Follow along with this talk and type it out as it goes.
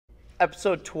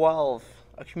Episode 12,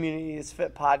 a Community is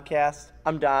Fit podcast.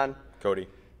 I'm Don. Cody.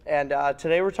 And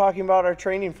today we're talking about our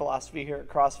training philosophy here at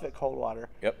CrossFit Coldwater.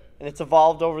 Yep. And it's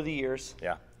evolved over the years.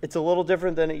 Yeah. It's a little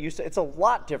different than it used to. It's a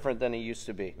lot different than it used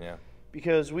to be. Yeah.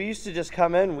 Because we used to just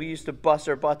come in, we used to bust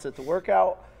our butts at the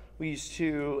workout. We used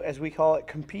to, as we call it,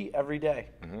 compete every day.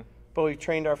 Mm-hmm. But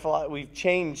we've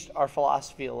changed our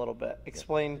philosophy a little bit.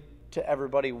 Explain to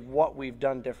everybody what we've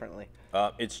done differently.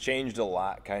 It's changed a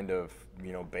lot, kind of,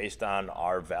 based on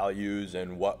our values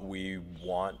and what we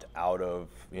want out of,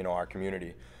 our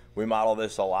community. We model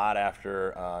this a lot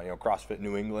after, CrossFit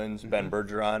New England's Ben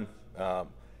Bergeron.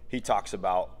 He talks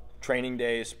about training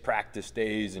days, practice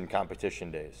days, and competition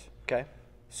days. Okay.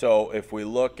 So if we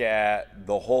look at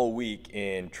the whole week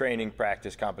in training,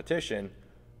 practice, competition,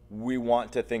 we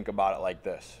want to think about it like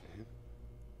this.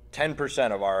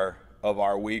 10% of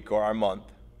our week or our month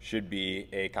should be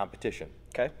a competition.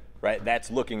 Okay. Right?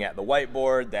 That's looking at the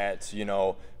whiteboard. That's,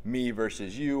 me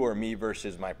versus you or me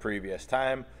versus my previous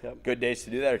time. Yep. Good days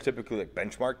to do that are typically like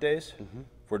benchmark days. Mm-hmm.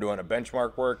 If we're doing a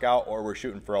benchmark workout or we're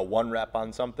shooting for a 1 rep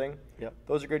on something, yep,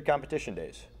 those are good competition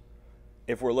days.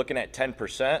 If we're looking at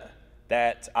 10%,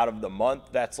 that's out of the month,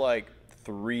 that's like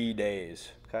 3 days.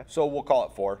 Okay. So we'll call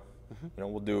it 4.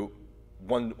 Mm-hmm. We'll do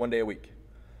one day a week.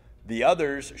 The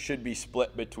others should be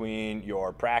split between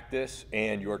your practice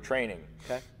and your training.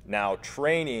 Okay. Now,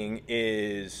 training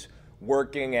is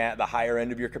working at the higher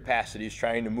end of your capacities,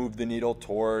 trying to move the needle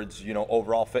towards,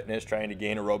 overall fitness, trying to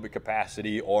gain aerobic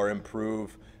capacity or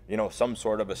improve, some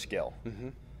sort of a skill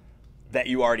that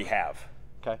you already have.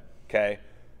 Okay. Okay.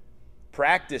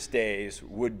 Practice days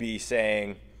would be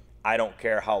saying, I don't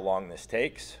care how long this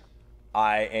takes.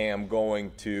 I am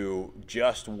going to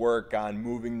just work on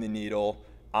moving the needle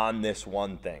on this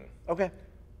one thing. Okay.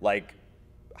 Like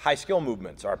high skill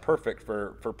movements are perfect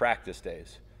for practice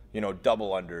days.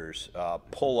 Double unders,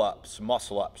 pull-ups,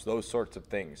 muscle-ups, those sorts of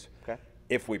things. Okay.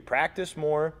 If we practice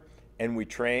more and we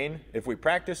train,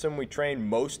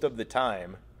 most of the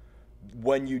time,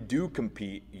 when you do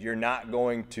compete, you're not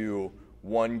going to,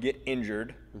 1, get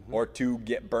injured, or 2,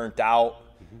 get burnt out.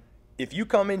 If you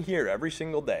come in here every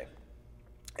single day,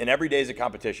 and every day is a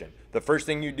competition. The first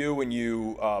thing you do when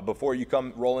you, before you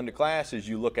come roll into class is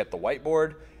you look at the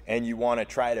whiteboard and you want to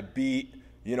try to beat,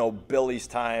 Billy's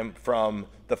time from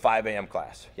the 5 a.m.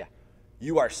 class. Yeah.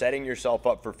 You are setting yourself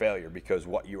up for failure because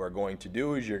what you are going to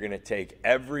do is you're going to take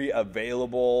every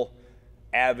available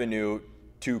avenue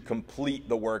to complete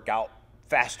the workout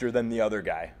faster than the other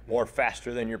guy or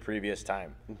faster than your previous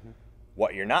time.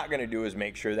 What you're not going to do is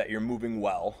make sure that you're moving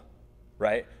well,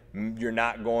 right? You're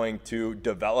not going to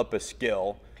develop a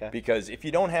skill because if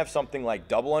you don't have something like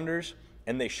double unders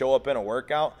and they show up in a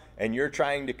workout and you're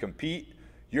trying to compete,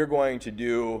 you're going to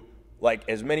do like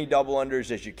as many double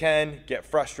unders as you can, get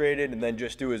frustrated, and then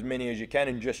just do as many as you can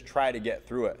and just try to get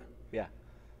through it. Yeah.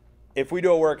 If we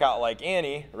do a workout like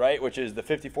Annie, right, which is the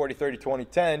 50, 40, 30, 20,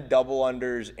 10, double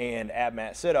unders and ab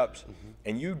mat sit-ups,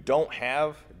 and you don't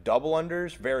have double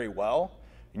unders very well,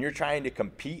 and you're trying to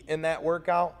compete in that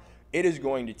workout, it is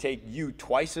going to take you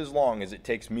twice as long as it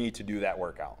takes me to do that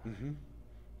workout.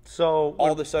 So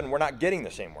all of a sudden, we're not getting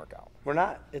the same workout. We're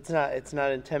not. It's not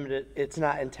intended. It's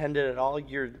not intended at all.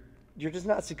 You're just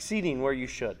not succeeding where you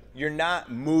should. You're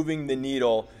not moving the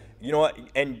needle. You know what?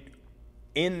 And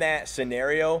in that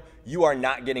scenario, you are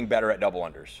not getting better at double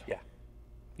unders. Yeah.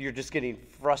 You're just getting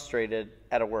frustrated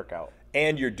at a workout.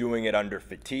 And you're doing it under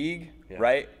fatigue,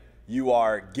 right? You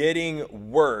are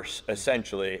getting worse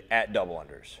essentially at double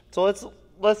unders. So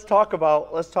let's talk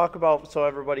about so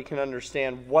everybody can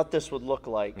understand what this would look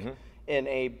like in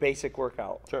a basic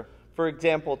workout. Sure. For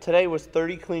example, today was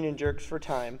 30 clean and jerks for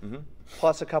time,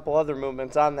 plus a couple other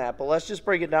movements on that. But let's just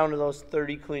break it down to those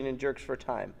 30 clean and jerks for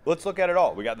time. Let's look at it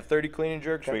all. We got the 30 clean and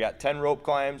jerks, we got 10 rope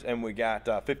climbs, and we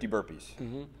got 50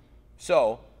 burpees.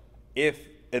 So if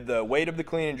the weight of the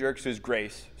clean and jerks is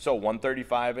Grace, so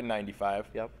 135 and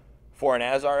 95. Yep. For an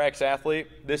ASRX athlete,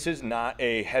 this is not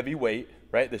a heavy weight,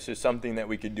 right? This is something that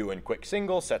we could do in quick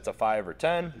singles, sets of 5 or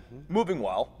 10, moving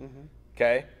well,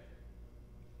 okay?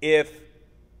 If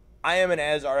I am an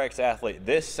ASRX athlete,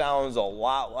 this sounds a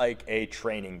lot like a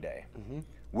training day,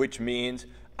 which means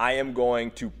I am going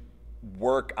to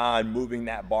work on moving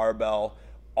that barbell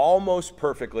almost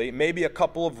perfectly. Maybe a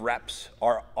couple of reps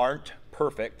aren't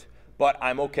perfect, but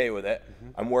I'm okay with it.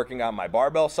 I'm working on my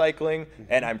barbell cycling,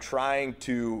 and I'm trying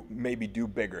to maybe do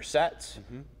bigger sets,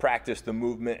 practice the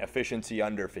movement efficiency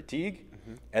under fatigue,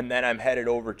 and then I'm headed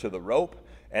over to the rope,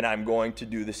 and I'm going to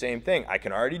do the same thing. I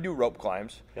can already do rope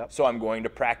climbs, so I'm going to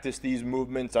practice these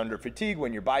movements under fatigue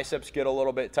when your biceps get a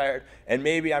little bit tired, and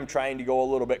maybe I'm trying to go a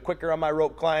little bit quicker on my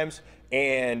rope climbs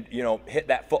and, you know, hit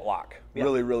that foot lock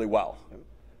really, really well.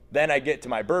 Then I get to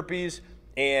my burpees,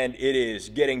 and it is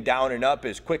getting down and up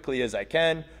as quickly as I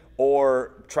can,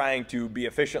 or trying to be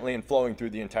efficiently and flowing through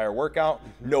the entire workout,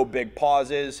 no big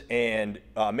pauses, and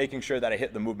making sure that I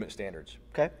hit the movement standards.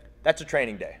 Okay. That's a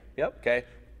training day. Yep. Okay.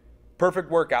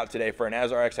 Perfect workout today for an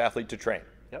AsRx athlete to train.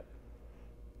 Yep.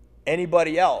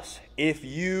 Anybody else, if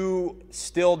you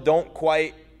still don't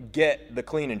quite get the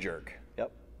clean and jerk,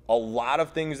 a lot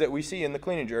of things that we see in the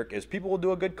clean and jerk is people will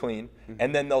do a good clean,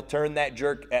 and then they'll turn that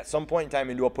jerk at some point in time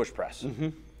into a push press.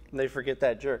 And they forget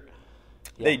that jerk.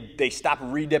 They stop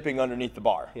re-dipping underneath the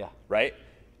bar, right?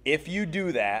 If you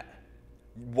do that,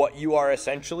 what you are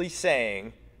essentially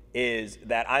saying is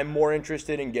that I'm more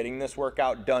interested in getting this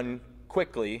workout done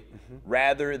quickly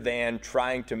rather than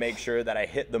trying to make sure that I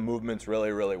hit the movements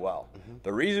really, really well.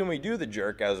 The reason we do the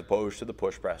jerk as opposed to the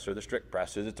push press or the strict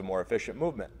press is it's a more efficient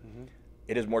movement.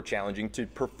 It is more challenging to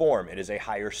perform. It is a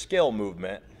higher skill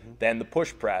movement than the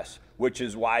push press, which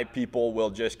is why people will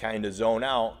just kind of zone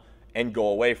out and go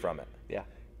away from it.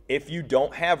 If you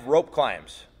don't have rope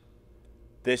climbs,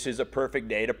 this is a perfect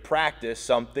day to practice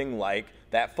something like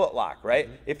that foot lock, right?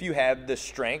 If you have the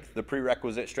strength, the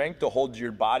prerequisite strength to hold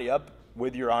your body up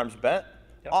with your arms bent,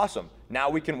 awesome. Now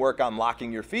we can work on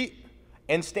locking your feet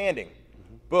and standing.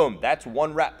 Boom, that's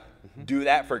 1 rep. Do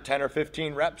that for 10 or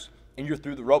 15 reps, and you're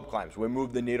through the rope climbs. We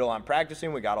moved the needle on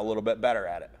practicing. We got a little bit better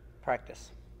at it.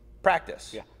 Practice.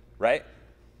 Right?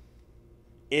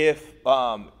 If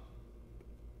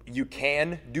you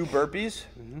can do burpees,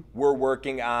 we're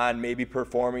working on maybe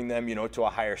performing them, you know, to a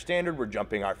higher standard. We're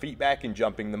jumping our feet back and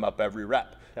jumping them up every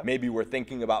rep. Maybe we're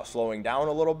thinking about slowing down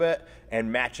a little bit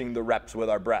and matching the reps with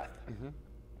our breath.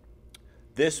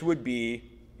 This would be,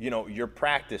 you know, your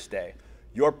practice day.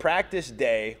 Your practice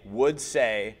day would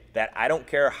say that I don't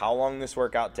care how long this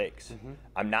workout takes.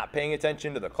 I'm not paying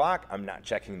attention to the clock. I'm not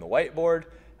checking the whiteboard.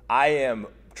 I am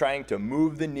trying to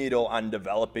move the needle on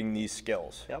developing these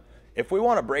skills. If we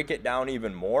want to break it down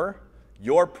even more,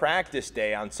 your practice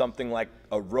day on something like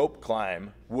a rope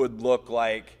climb would look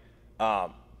like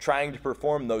trying to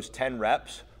perform those 10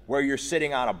 reps where you're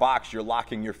sitting on a box, you're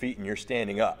locking your feet, and you're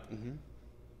standing up.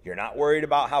 You're not worried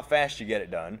about how fast you get it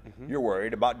done. You're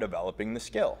worried about developing the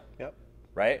skill,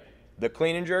 right? The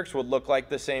clean and jerks would look like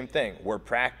the same thing. We're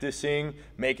practicing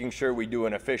making sure we do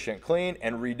an efficient clean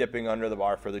and re-dipping under the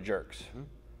bar for the jerks.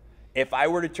 If I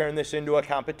were to turn this into a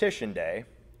competition day,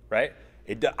 right,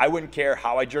 I wouldn't care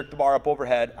how I jerk the bar up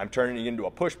overhead. I'm turning it into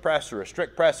a push press or a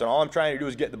strict press, and all I'm trying to do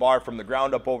is get the bar from the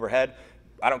ground up overhead.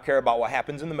 I don't care about what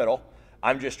happens in the middle.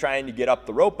 I'm just trying to get up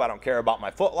the rope. I don't care about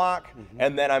my foot lock.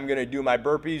 And then I'm going to do my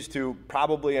burpees to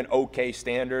probably an okay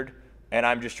standard, and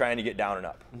I'm just trying to get down and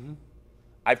up.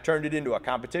 I've turned it into a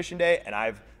competition day, and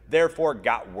I've therefore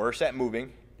got worse at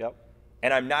moving.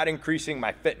 And I'm not increasing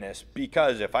my fitness,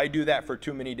 because if I do that for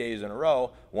too many days in a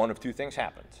row, one of two things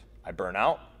happens. I burn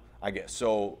out, I get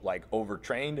so like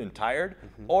overtrained and tired,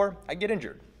 or I get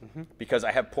injured because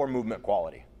I have poor movement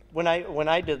quality. When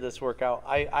I did this workout,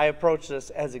 I approached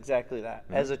this as exactly that,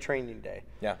 as a training day.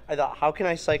 I thought, how can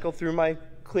I cycle through my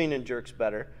clean and jerks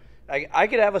better? I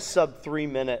could have a sub 3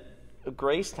 minute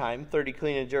grace time, 30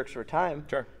 clean and jerks for time,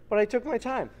 but I took my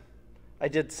time. I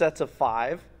did sets of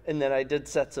 5, and then I did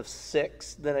sets of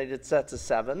 6, then I did sets of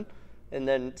 7, and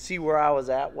then see where I was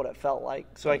at, what it felt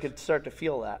like, so I could start to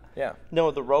feel that. No,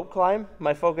 the rope climb,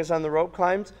 my focus on the rope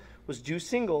climbs was do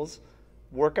singles,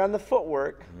 work on the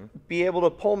footwork, be able to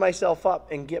pull myself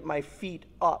up and get my feet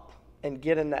up and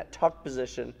get in that tuck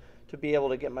position to be able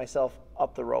to get myself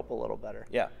up the rope a little better.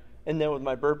 And then with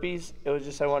my burpees, it was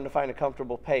just I wanted to find a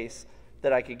comfortable pace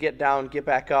that I could get down, get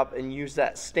back up, and use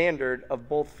that standard of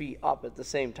both feet up at the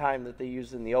same time that they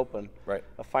use in the open,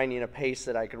 of finding a pace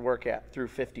that I could work at through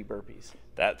 50 burpees.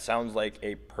 That sounds like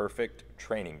a perfect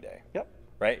training day.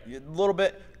 Right? A little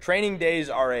bit. Training days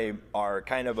are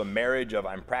kind of a marriage of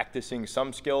I'm practicing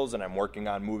some skills and I'm working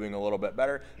on moving a little bit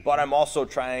better, but I'm also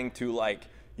trying to, like,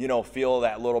 you know, feel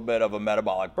that little bit of a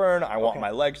metabolic burn. I want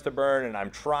my legs to burn, and I'm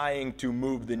trying to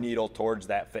move the needle towards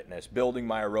that fitness, building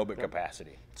my aerobic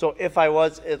capacity. So if I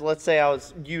was, let's say I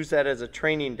was use that as a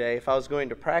training day, if I was going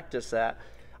to practice that,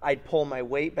 I'd pull my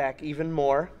weight back even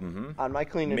more on my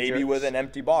clean and Maybe jerks. with an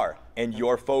empty bar. And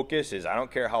your focus is, I don't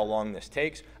care how long this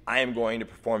takes, I am going to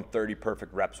perform 30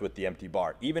 perfect reps with the empty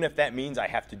bar. Even if that means I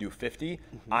have to do 50,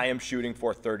 I am shooting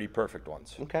for 30 perfect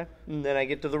ones. Okay. And then I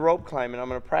get to the rope climb and I'm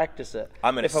going to practice it.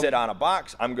 I'm going to sit on a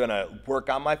box. I'm going to work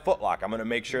on my foot lock. I'm going to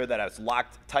make sure that it's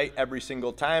locked tight every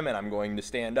single time, and I'm going to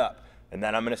stand up. And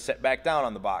then I'm going to sit back down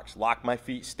on the box, lock my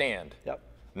feet, stand. Yep.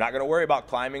 I'm not going to worry about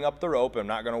climbing up the rope. I'm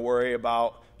not going to worry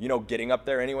about, getting up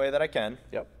there any way that I can.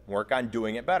 Yep. Work on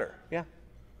doing it better. Yeah.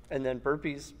 And then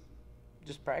burpees,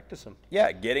 just practice them.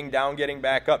 Yeah, getting down, getting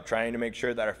back up, trying to make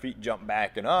sure that our feet jump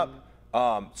back and up.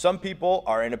 Some people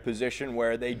are in a position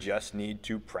where they just need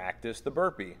to practice the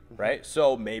burpee, right?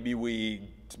 So maybe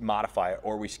we modify it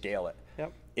or we scale it.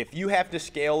 Yep. If you have to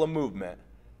scale a movement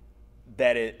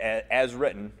that as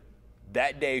written,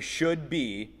 that day should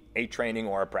be a training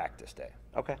or a practice day.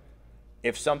 Okay.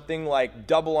 If something like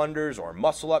double unders or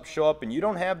muscle ups show up and you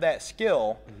don't have that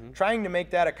skill, trying to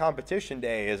make that a competition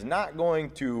day is not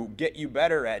going to get you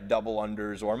better at double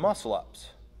unders or muscle ups,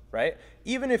 right?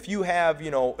 Even if you have,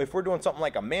 if we're doing something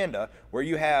like Amanda, where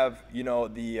you have,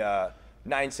 the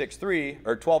 963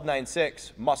 or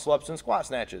 1296 muscle ups and squat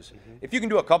snatches. If you can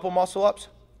do a couple muscle ups,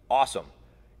 awesome.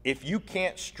 If you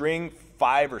can't string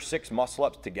 5 or 6 muscle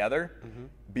ups together,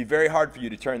 be very hard for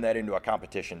you to turn that into a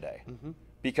competition day.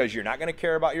 Because you're not going to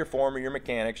care about your form or your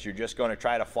mechanics. You're just going to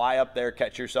try to fly up there,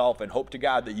 catch yourself, and hope to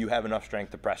God that you have enough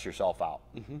strength to press yourself out.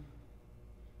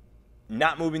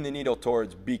 Not moving the needle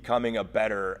towards becoming a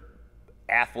better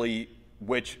athlete,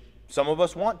 which some of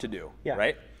us want to do,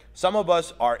 right? Some of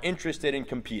us are interested in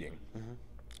competing.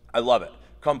 I love it.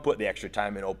 Come put the extra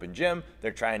time in open gym.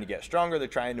 They're trying to get stronger. They're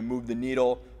trying to move the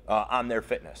needle on their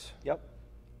fitness. Yep.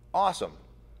 Awesome.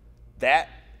 That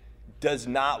does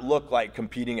not look like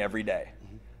competing every day.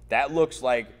 That looks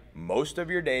like most of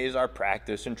your days are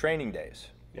practice and training days.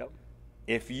 Yep.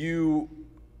 If you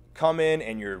come in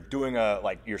and you're doing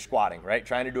you're squatting, right?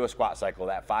 Trying to do a squat cycle,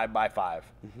 that 5x5.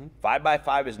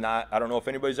 5x5 is not, I don't know if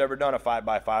anybody's ever done a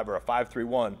 5x5 or a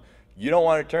 5-3-1. You don't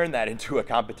want to turn that into a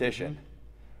competition.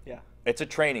 Yeah. It's a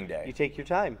training day. You take your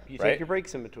time. You Right? take your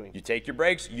breaks in between. You take your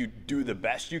breaks. You do the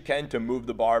best you can to move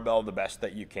the barbell the best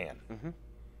that you can.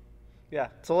 Yeah.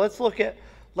 So let's look at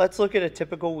a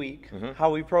typical week, how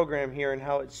we program here and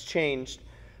how it's changed.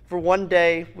 For one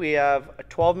day, we have a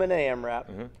 12-minute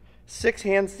AMRAP, 6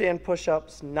 handstand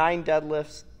push-ups, 9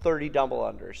 deadlifts, 30 double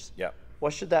unders. Yep.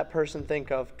 What should that person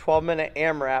think of? 12-minute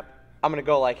AMRAP, I'm going to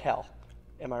go like hell.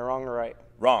 Am I wrong or right?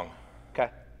 Wrong. Okay.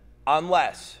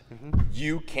 Unless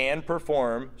you can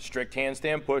perform strict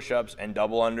handstand push-ups and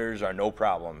double unders are no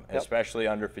problem, especially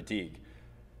under fatigue.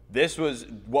 This was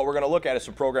what we're going to look at is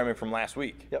some programming from last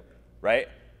week. Yep. Right?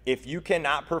 If you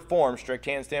cannot perform strict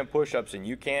handstand push-ups and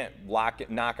you can't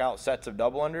knock out sets of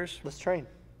double unders, Let's train.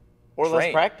 Or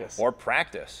let's practice. Or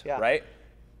practice, Yeah. right?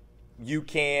 You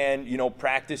can,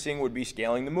 practicing would be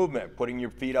scaling the movement, putting your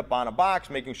feet up on a box,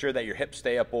 making sure that your hips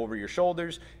stay up over your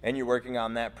shoulders, and you're working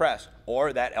on that press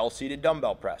or that L-seated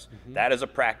dumbbell press. That is a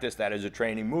practice. That is a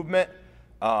training movement.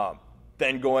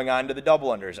 Then going on to the double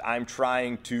unders. I'm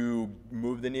trying to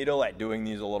move the needle at doing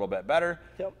these a little bit better.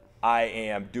 Yep. I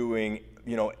am doing,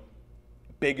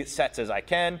 big sets as I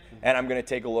can, and I'm going to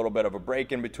take a little bit of a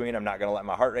break in between. I'm not going to let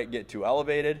my heart rate get too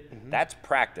elevated. That's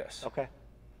practice. Okay.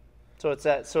 So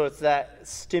it's that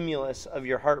stimulus of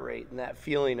your heart rate and that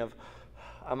feeling of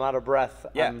I'm out of breath.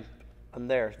 Yeah. I'm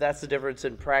there. That's the difference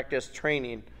in practice,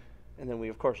 training, and then we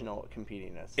of course know what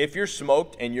competing is. If you're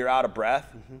smoked and you're out of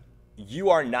breath, you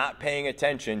are not paying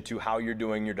attention to how you're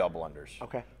doing your double unders.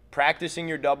 Okay. Practicing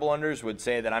your double unders would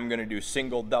say that I'm going to do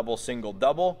single, double.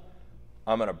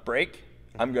 I'm going to break.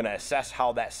 I'm going to assess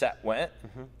how that set went.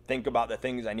 Think about the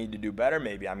things I need to do better.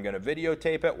 Maybe I'm going to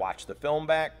videotape it, watch the film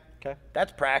back. Okay.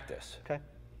 That's practice. Okay.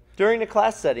 During the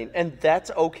class setting, and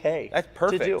that's okay. That's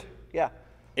perfect. To do. Yeah.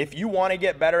 If you want to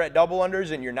get better at double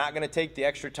unders and you're not going to take the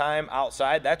extra time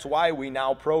outside, that's why we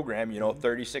now program,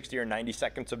 30, 60, or 90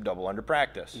 seconds of double under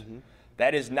practice.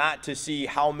 That is not to see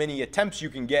how many attempts you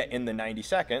can get in the 90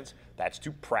 seconds. That's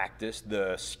to practice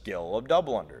the skill of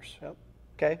double unders. Yep.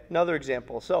 Okay. Another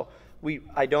example. So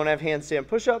I don't have handstand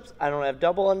push-ups. I don't have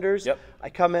double unders. Yep. I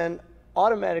come in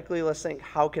automatically. Let's think,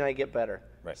 how can I get better?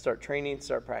 Right. Start training.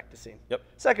 Start practicing. Yep.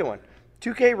 Second one,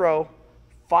 2K row,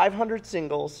 500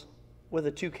 singles with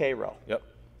a 2K row. Yep.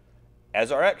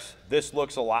 As RX, this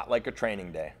looks a lot like a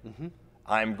training day.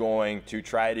 I'm going to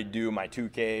try to do my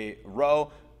 2K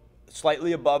row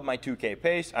slightly above my 2K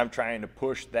pace. I'm trying to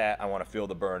push that. I want to feel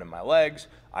the burn in my legs.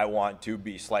 I want to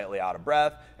be slightly out of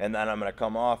breath. And then I'm going to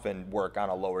come off and work on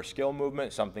a lower skill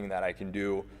movement, something that I can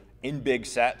do in big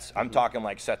sets. I'm talking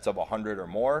like sets of 100 or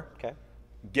more. Okay.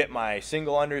 Get my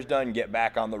single unders done, get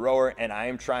back on the rower, and I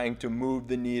am trying to move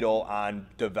the needle on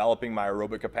developing my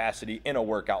aerobic capacity in a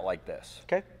workout like this.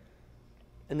 Okay.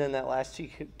 And then that last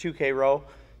 2K row,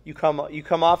 you come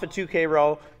off a 2K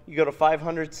row, you go to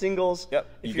 500 singles. Yep.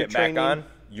 You get back on,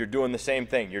 you're doing the same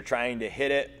thing. You're trying to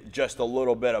hit it just a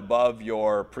little bit above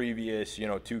your previous,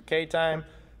 2K time,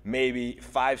 maybe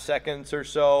 5 seconds or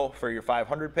so for your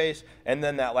 500 pace, and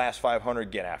then that last 500,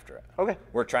 get after it. Okay.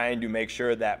 We're trying to make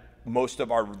sure that most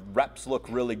of our reps look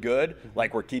really good,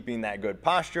 like we're keeping that good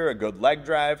posture, a good leg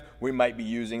drive. We might be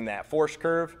using that force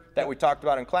curve that we talked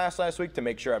about in class last week to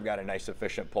make sure I've got a nice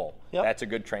efficient pull. Yep. That's a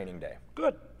good training day.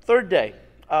 Good. Third day.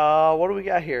 What do we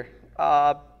got here?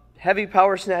 Heavy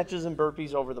power snatches and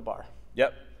burpees over the bar.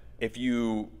 Yep. If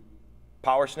you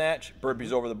power snatch,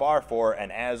 burpees over the bar for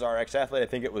an ASRX athlete, I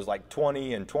think it was like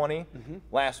 20 and 20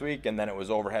 last week, and then it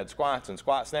was overhead squats and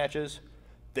squat snatches.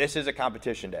 This is a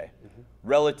competition day.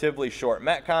 Relatively short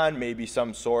Metcon, maybe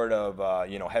some sort of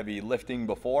heavy lifting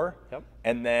before,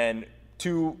 and then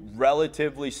 2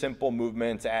 relatively simple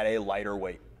movements at a lighter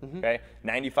weight. Okay,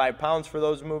 95 pounds for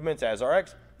those movements as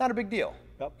RX, not a big deal.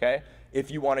 Okay, if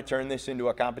you want to turn this into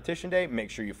a competition day, make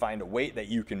sure you find a weight that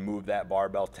you can move that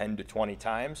barbell 10 to 20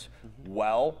 times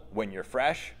well when you're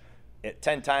fresh,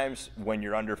 10 times when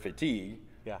you're under fatigue.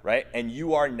 Right, and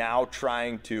you are now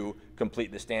trying to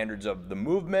complete the standards of the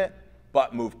movement,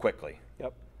 but move quickly.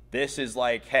 This is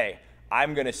like, hey,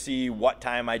 I'm going to see what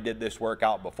time I did this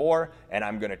workout before, and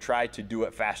I'm going to try to do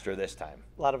it faster this time.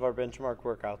 A lot of our benchmark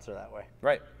workouts are that way.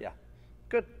 Right. Yeah.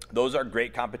 Good. Those are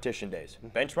great competition days.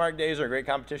 Benchmark days are great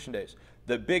competition days.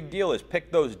 The big deal is pick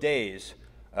those days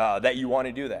that you want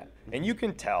to do that. And you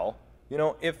can tell,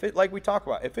 if it, like we talk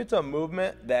about, if it's a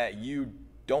movement that you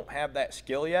don't have that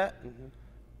skill yet,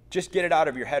 just get it out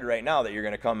of your head right now that you're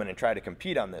going to come in and try to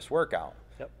compete on this workout.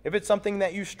 If it's something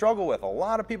that you struggle with, a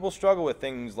lot of people struggle with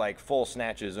things like full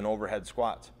snatches and overhead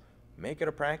squats. Make it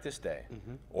a practice day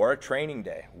or a training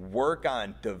day. Work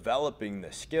on developing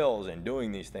the skills and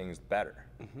doing these things better.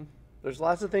 There's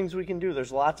lots of things we can do.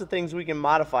 There's lots of things we can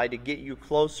modify to get you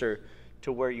closer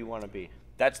to where you want to be.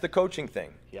 That's the coaching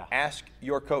thing. Yeah. Ask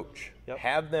your coach.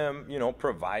 Have them,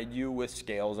 provide you with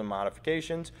scales and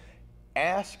modifications.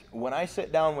 Ask, when I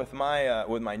sit down with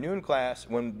my noon class,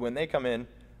 when they come in,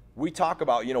 we talk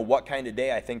about, what kind of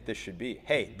day I think this should be.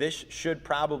 Hey, this should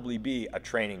probably be a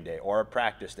training day or a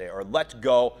practice day, or let's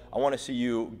go. I want to see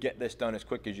you get this done as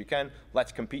quick as you can.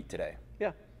 Let's compete today.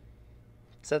 Yeah.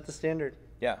 Set the standard.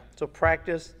 Yeah. So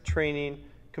practice, training,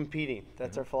 competing.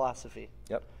 That's our philosophy.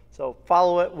 Yep. So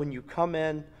follow it when you come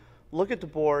in, look at the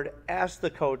board, ask the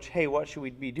coach, hey, what should we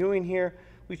be doing here?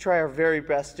 We try our very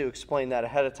best to explain that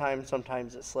ahead of time.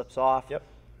 Sometimes it slips off. Yep.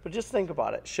 But just think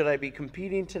about it. Should I be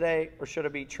competing today or should I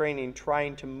be training,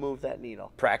 trying to move that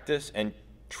needle? Practice and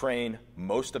train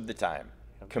most of the time.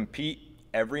 Compete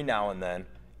every now and then,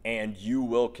 and you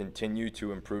will continue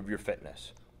to improve your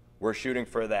fitness. We're shooting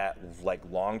for that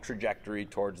long trajectory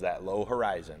towards that low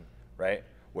horizon, right?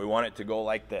 We want it to go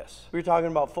like this. We were talking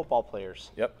about football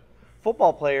players. Yep.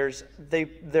 Football players,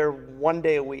 they're 1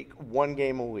 day a week, 1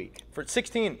 game a week. For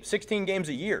 16 games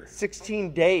a year.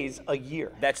 16 days a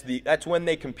year. That's when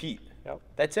they compete. Yep.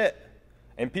 That's it.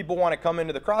 And people want to come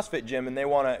into the CrossFit gym and they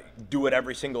want to do it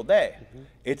every single day.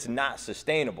 It's not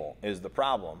sustainable is the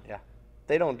problem. Yeah.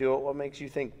 They don't do it. What makes you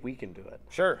think we can do it?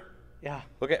 Sure. Yeah.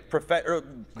 Look at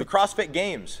the CrossFit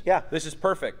Games. Yeah. This is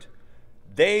perfect.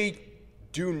 They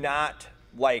do not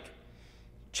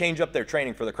change up their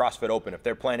training for the CrossFit Open if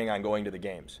they're planning on going to the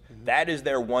games. That is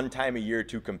their one time a year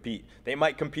to compete. They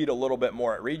might compete a little bit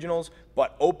more at regionals,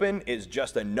 but Open is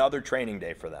just another training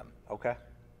day for them. Okay.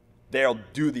 They'll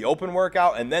do the Open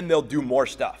workout and then they'll do more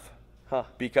stuff.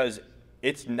 Because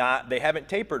they haven't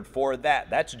tapered for that.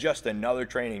 That's just another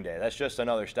training day. That's just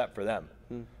another step for them.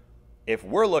 If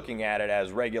we're looking at it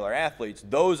as regular athletes,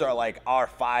 those are like our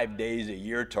 5 days a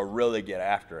year to really get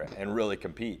after it and really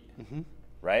compete.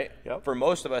 Right? Yep. For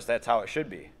most of us, that's how it should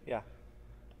be. Yeah.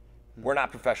 We're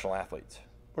not professional athletes.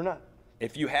 We're not.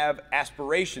 If you have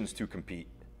aspirations to compete,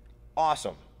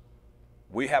 awesome.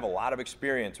 We have a lot of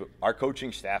experience. Our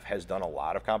coaching staff has done a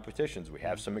lot of competitions. We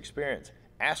have some experience.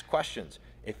 Ask questions.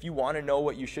 If you want to know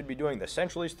what you should be doing, the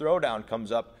Central East Throwdown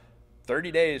comes up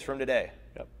 30 days from today.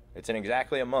 Yep. It's in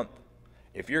exactly a month.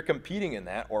 If you're competing in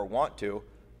that or want to,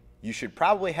 you should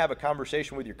probably have a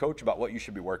conversation with your coach about what you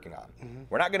should be working on.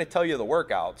 We're not going to tell you the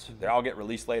workouts. They all get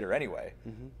released later anyway.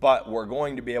 But we're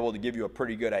going to be able to give you a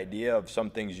pretty good idea of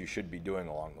some things you should be doing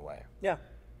along the way. Yeah.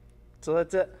 So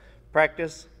that's it.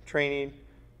 Practice, training,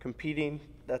 competing.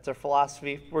 That's our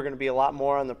philosophy. We're going to be a lot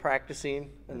more on the practicing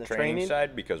and the training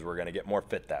side because we're going to get more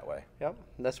fit that way. Yep.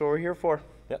 That's what we're here for.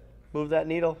 Yep. Move that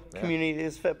needle. Yeah. Community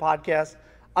is Fit podcast.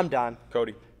 I'm Don.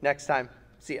 Cody. Next time.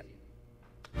 See ya.